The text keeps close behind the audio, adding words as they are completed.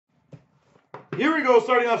Here we go,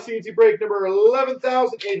 starting off CNC break number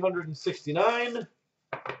 11,869.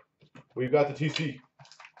 We've got the TC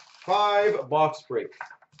 5 box break.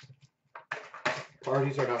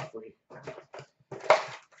 Parties are not free.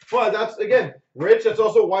 But that's, again, Rich, that's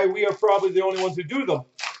also why we are probably the only ones who do them,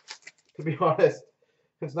 to be honest.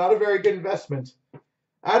 It's not a very good investment.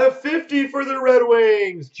 Out of 50 for the Red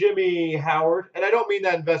Wings, Jimmy Howard. And I don't mean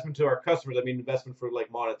that investment to our customers. I mean investment for, like,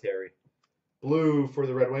 monetary. Blue for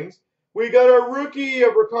the Red Wings. We got a rookie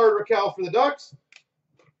of Rickard Rakell for the Ducks.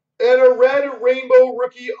 And a red rainbow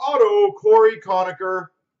rookie auto, Corey Conacher,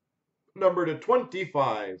 number to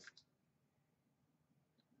 25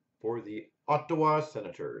 for the Ottawa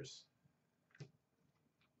Senators.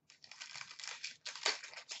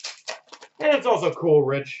 And it's also cool,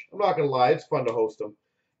 Rich. I'm not going to lie. It's fun to host them.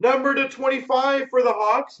 Number to 25 for the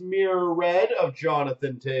Hawks, mirror red of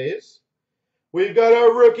Jonathan Toews. We've got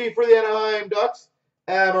a rookie for the Anaheim Ducks,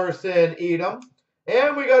 Emerson Edom.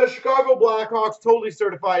 And we got a Chicago Blackhawks totally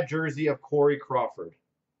certified jersey of Corey Crawford.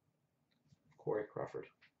 Corey Crawford.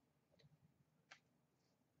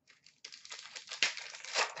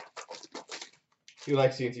 You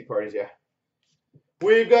like CNC parties, yeah.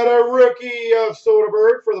 We've got a rookie of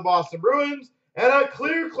Soderberg for the Boston Bruins. And a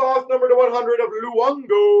clear cloth number to 100 of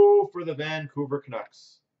Luongo for the Vancouver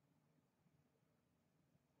Canucks.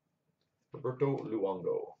 Roberto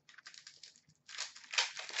Luongo.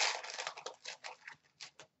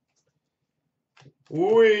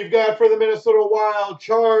 We've got for the Minnesota Wild,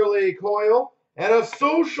 Charlie Coyle. And a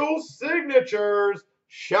social signatures,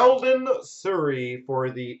 Sheldon Surrey for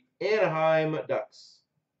the Anaheim Ducks.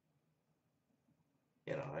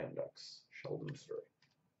 Anaheim Ducks, Sheldon Surrey.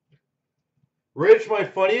 Rich, my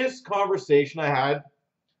funniest conversation I had,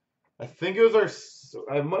 I think it was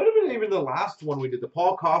it might have been even the last one we did, the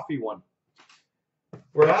Paul Coffey one.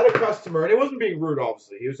 We're at a customer, and it wasn't being rude,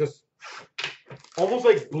 obviously. He was just almost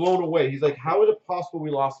like blown away. He's like, how is it possible we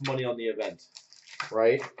lost money on the event?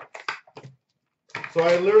 Right? So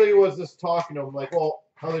I literally was just talking to him, like, well,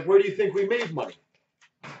 I was like, where do you think we made money?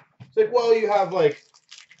 It's like, well, you have like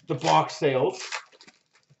the box sales.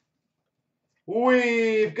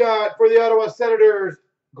 We've got for the Ottawa Senators,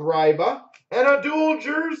 Greiba, and a dual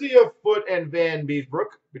jersey of Foote and Van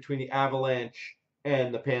Beesbrook between the Avalanche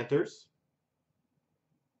and the Panthers.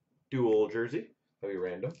 Dual jersey. That'll be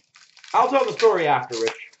random. I'll tell the story after,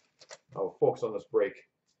 Rich. I'll focus on this break.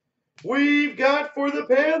 We've got for the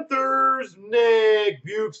Panthers, Nick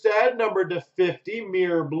Bjugstad, numbered to 50,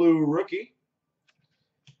 mirror blue rookie.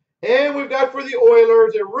 And we've got for the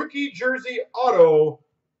Oilers, a rookie jersey auto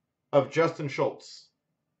of Justin Schultz.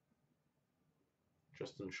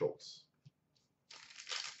 Justin Schultz.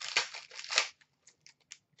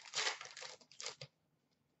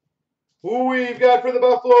 We've got for the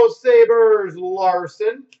Buffalo Sabres,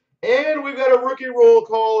 Larson. And we've got a rookie roll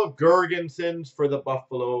call of Gergensons for the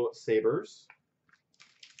Buffalo Sabres.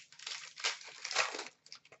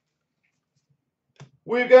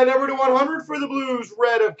 We've got number to 100 for the Blues,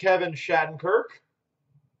 red of Kevin Shattenkirk.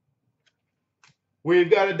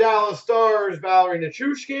 We've got a Dallas Stars, Valerie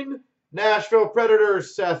Nichushkin. Nashville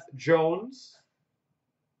Predators, Seth Jones.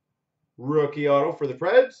 Rookie auto for the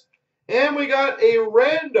Preds. And we got a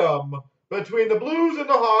random between the Blues and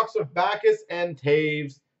the Hawks of Backus and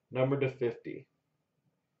Taves, number to 50.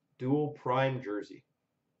 Dual prime jersey,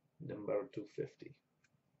 number 250.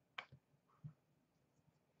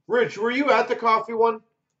 Rich, were you at the coffee one?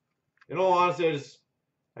 In all honesty,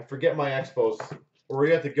 I forget my expos. Or were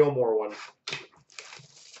you at the Gilmore one?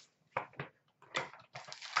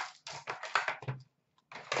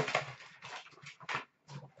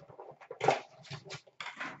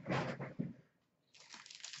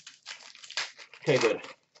 Okay, good.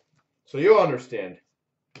 So you'll understand.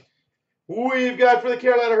 We've got for the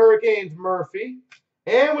Carolina Hurricanes, Murphy.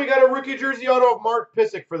 And we got a rookie jersey auto of Mark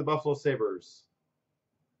Pysyk for the Buffalo Sabres.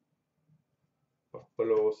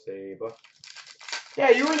 Buffalo Sabres. Yeah,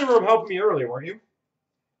 you were in the room helping me earlier, weren't you?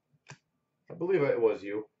 I believe it was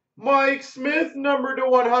you. Mike Smith, number to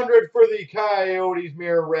 100 for the Coyotes,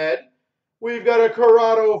 mirror red. We've got a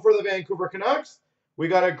Corrado for the Vancouver Canucks. We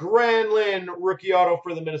got a Granlund rookie auto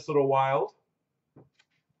for the Minnesota Wild.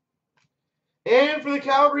 And for the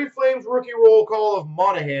Calgary Flames, rookie roll call of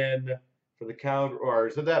Monahan for the Calgary, or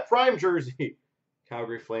is it that prime jersey?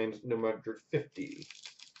 Calgary Flames, number 50.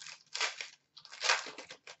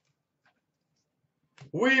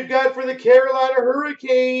 We've got for the Carolina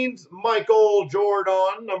Hurricanes, Michael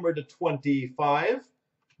Jordan, number to 25,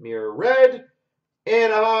 mirror red.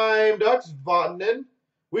 Anaheim Ducks, Vatanen.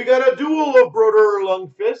 We got a duel of Broder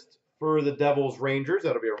Lundqvist for the Devils Rangers.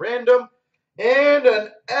 That'll be a random. And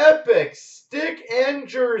an epic stick and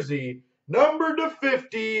jersey Number to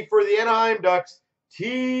 50 for the Anaheim Ducks,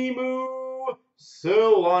 Teemu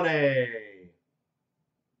Selanne.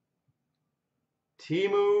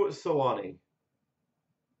 Teemu Selanne.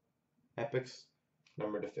 Epics,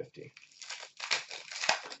 number to 50.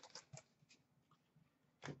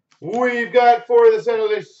 We've got for the San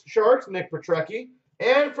Jose Sharks, Nick Petrecki.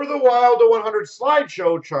 And for the Wild to 100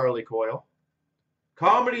 slideshow, Charlie Coyle.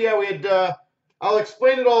 Comedy, yeah, we had, I'll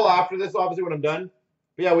explain it all after this, obviously, when I'm done.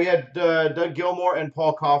 But yeah, we had Doug Gilmour and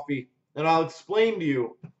Paul Coffey. And I'll explain to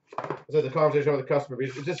you, as I had the conversation with the customer,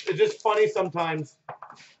 because it's just funny sometimes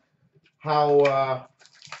how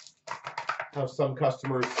some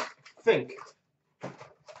customers think.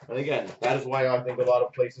 And again, that is why I think a lot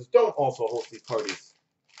of places don't also host these parties.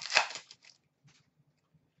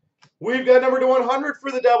 We've got number to 100 for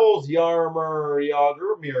the Devils, Jaromir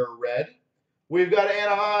Jagr, Mirror Red. We've got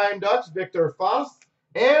Anaheim Ducks, Victor Foss.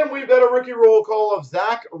 And we've got a rookie roll call of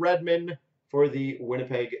Zach Redmond for the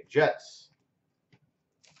Winnipeg Jets.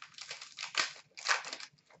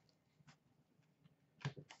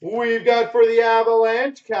 We've got for the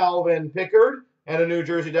Avalanche, Calvin Pickard. And a New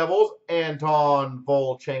Jersey Devils, Anton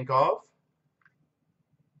Volchenkov.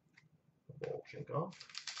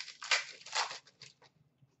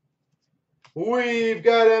 We've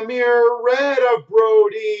got a mirror red of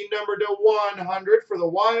Brody, number to 100 for the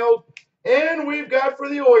Wild. And we've got for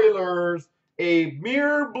the Oilers a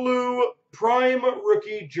mirror blue prime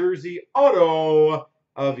rookie jersey auto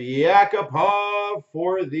of Yakupov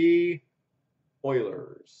for the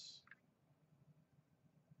Oilers.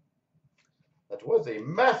 That was a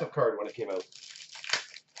massive card when it came out.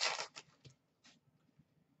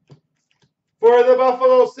 For the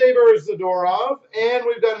Buffalo Sabres, Zadorov. And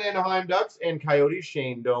we've got an Anaheim Ducks and Coyotes,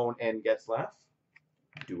 Shane Doan and Getzlaf.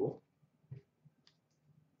 Duel.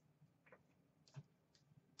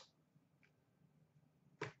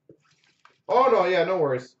 Oh, no, yeah, no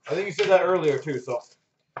worries. I think you said that earlier, too, so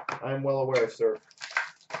I'm well aware, sir.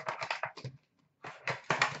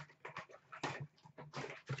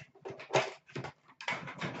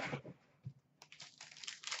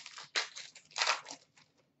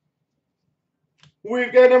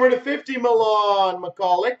 We've got number to 50, Milan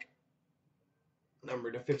McCulloch.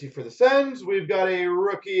 Number to 50 for the Sens. We've got a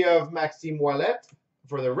rookie of Maxime Ouellet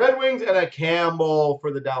for the Red Wings and a Campbell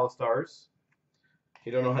for the Dallas Stars.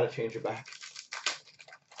 You don't know how to change it back.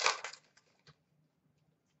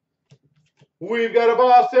 We've got a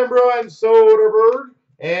Boston Bruins Soderberg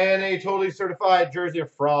and a totally certified jersey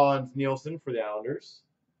of Franz Nielsen for the Islanders.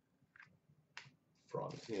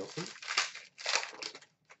 Franz Nielsen.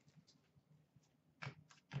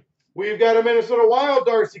 We've got a Minnesota Wild,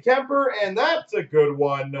 Darcy Kemper, and that's a good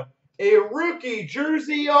one. A rookie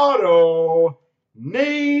jersey auto,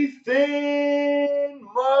 Nathan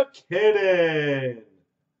MacKinnon.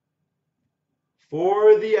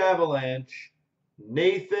 For the Avalanche,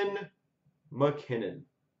 Nathan MacKinnon.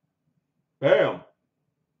 Bam.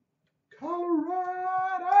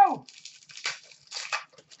 Colorado.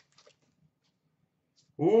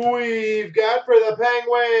 We've got for the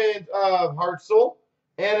Penguins of Hartzell.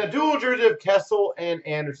 And a dual jersey of Kessel and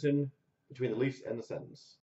Anderson between the Leafs and the Sens.